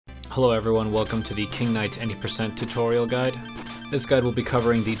Hello everyone, welcome to the King Knight 90% tutorial guide. This guide will be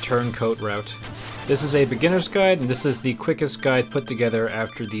covering the Turncoat route. This is a beginner's guide, and this is the quickest guide put together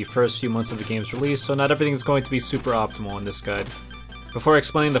after the first few months of the game's release, so not everything is going to be super optimal in this guide. Before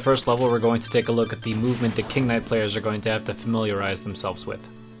explaining the first level, we're going to take a look at the movement that King Knight players are going to have to familiarize themselves with.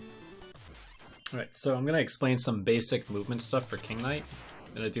 Alright, so I'm going to explain some basic movement stuff for King Knight.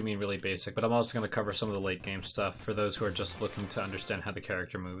 And I do mean really basic, but I'm also going to cover some of the late game stuff for those who are just looking to understand how the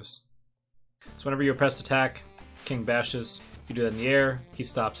character moves. So whenever you press attack, King bashes. If you do that in the air, he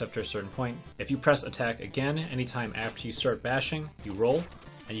stops after a certain point. If you press attack again, anytime after you start bashing, you roll,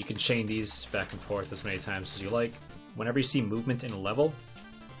 and you can chain these back and forth as many times as you like. Whenever you see movement in a level,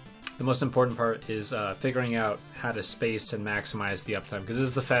 the most important part is figuring out how to space and maximize the uptime, because this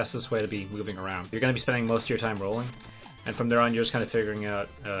is the fastest way to be moving around. You're going to be spending most of your time rolling, and from there on you're just kind of figuring out,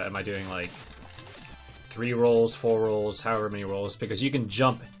 am I doing like 3 rolls, 4 rolls, however many rolls, because you can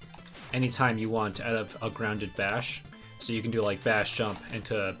jump anytime you want out of a grounded bash. So you can do like bash jump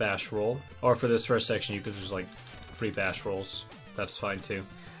into a bash roll, or for this first section you could just like 3 bash rolls. That's fine too.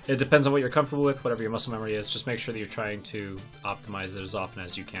 It depends on what you're comfortable with, whatever your muscle memory is. Just make sure that you're trying to optimize it as often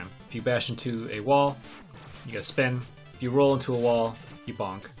as you can. If you bash into a wall, you get a spin. If you roll into a wall, you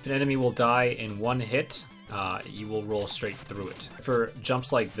bonk. If an enemy will die in 1 hit, you will roll straight through it. For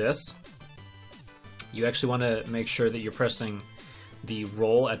jumps like this, you actually want to make sure that you're pressing the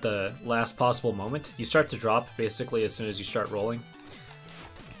roll at the last possible moment. You start to drop basically as soon as you start rolling.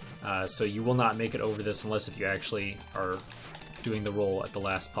 So you will not make it over this unless if you actually are doing the roll at the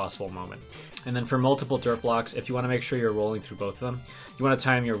last possible moment. And then for multiple dirt blocks, if you want to make sure you're rolling through both of them, you want to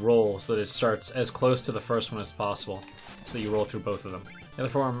time your roll so that it starts as close to the first one as possible, so you roll through both of them. The other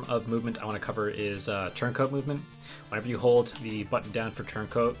form of movement I want to cover is Turncoat movement. Whenever you hold the button down for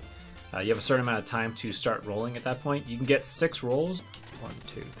Turncoat, you have a certain amount of time to start rolling at that point. You can get 6 rolls. 1,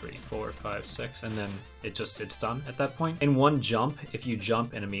 2, 3, 4, 5, 6, and then it's done at that point. In one jump, if you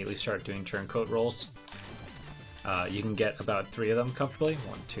jump and immediately start doing Turncoat rolls, you can get about 3 of them comfortably.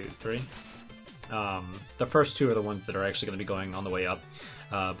 1, 2, 3. The first 2 are the ones that are actually going to be going on the way up,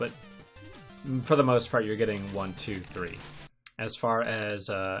 but for the most part you're getting 1, 2, 3. As far as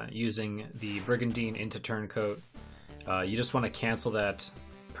using the Brigandine into Turncoat, you just want to cancel that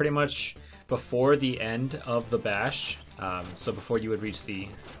pretty much before the end of the bash. So before you would reach the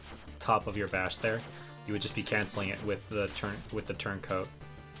top of your bash there, you would just be canceling it with the Turncoat.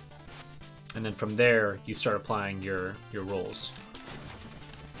 And then from there, you start applying your rolls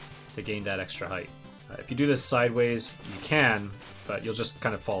to gain that extra height. If you do this sideways, you can, but you'll just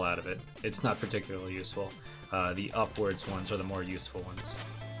kind of fall out of it. It's not particularly useful. The upwards ones are the more useful ones.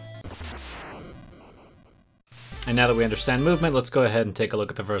 And now that we understand movement, let's go ahead and take a look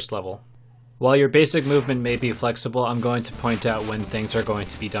at the first level. While your basic movement may be flexible, I'm going to point out when things are going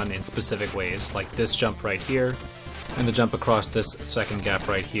to be done in specific ways, like this jump right here, and the jump across this second gap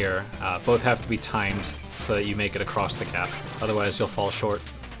right here. Both have to be timed so that you make it across the gap, otherwise you'll fall short.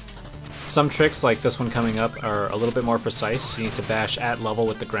 Some tricks, like this one coming up, are a little bit more precise. You need to bash at level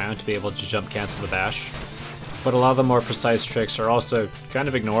with the ground to be able to jump cancel the bash. But a lot of the more precise tricks are also kind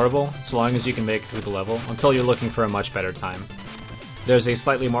of ignorable, so long as you can make it through the level, until you're looking for a much better time. There's a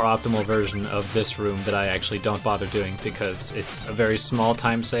slightly more optimal version of this room that I actually don't bother doing because it's a very small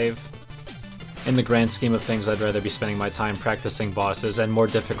time save. In the grand scheme of things, I'd rather be spending my time practicing bosses and more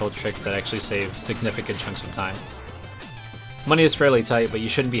difficult tricks that actually save significant chunks of time. Money is fairly tight, but you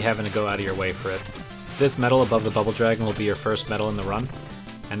shouldn't be having to go out of your way for it. This medal above the Bubble Dragon will be your first medal in the run,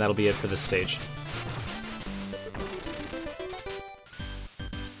 and that'll be it for this stage.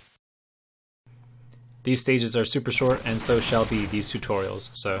 These stages are super short, and so shall be these tutorials,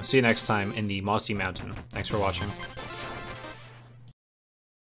 so see you next time in the Mossy Mountain. Thanks for watching.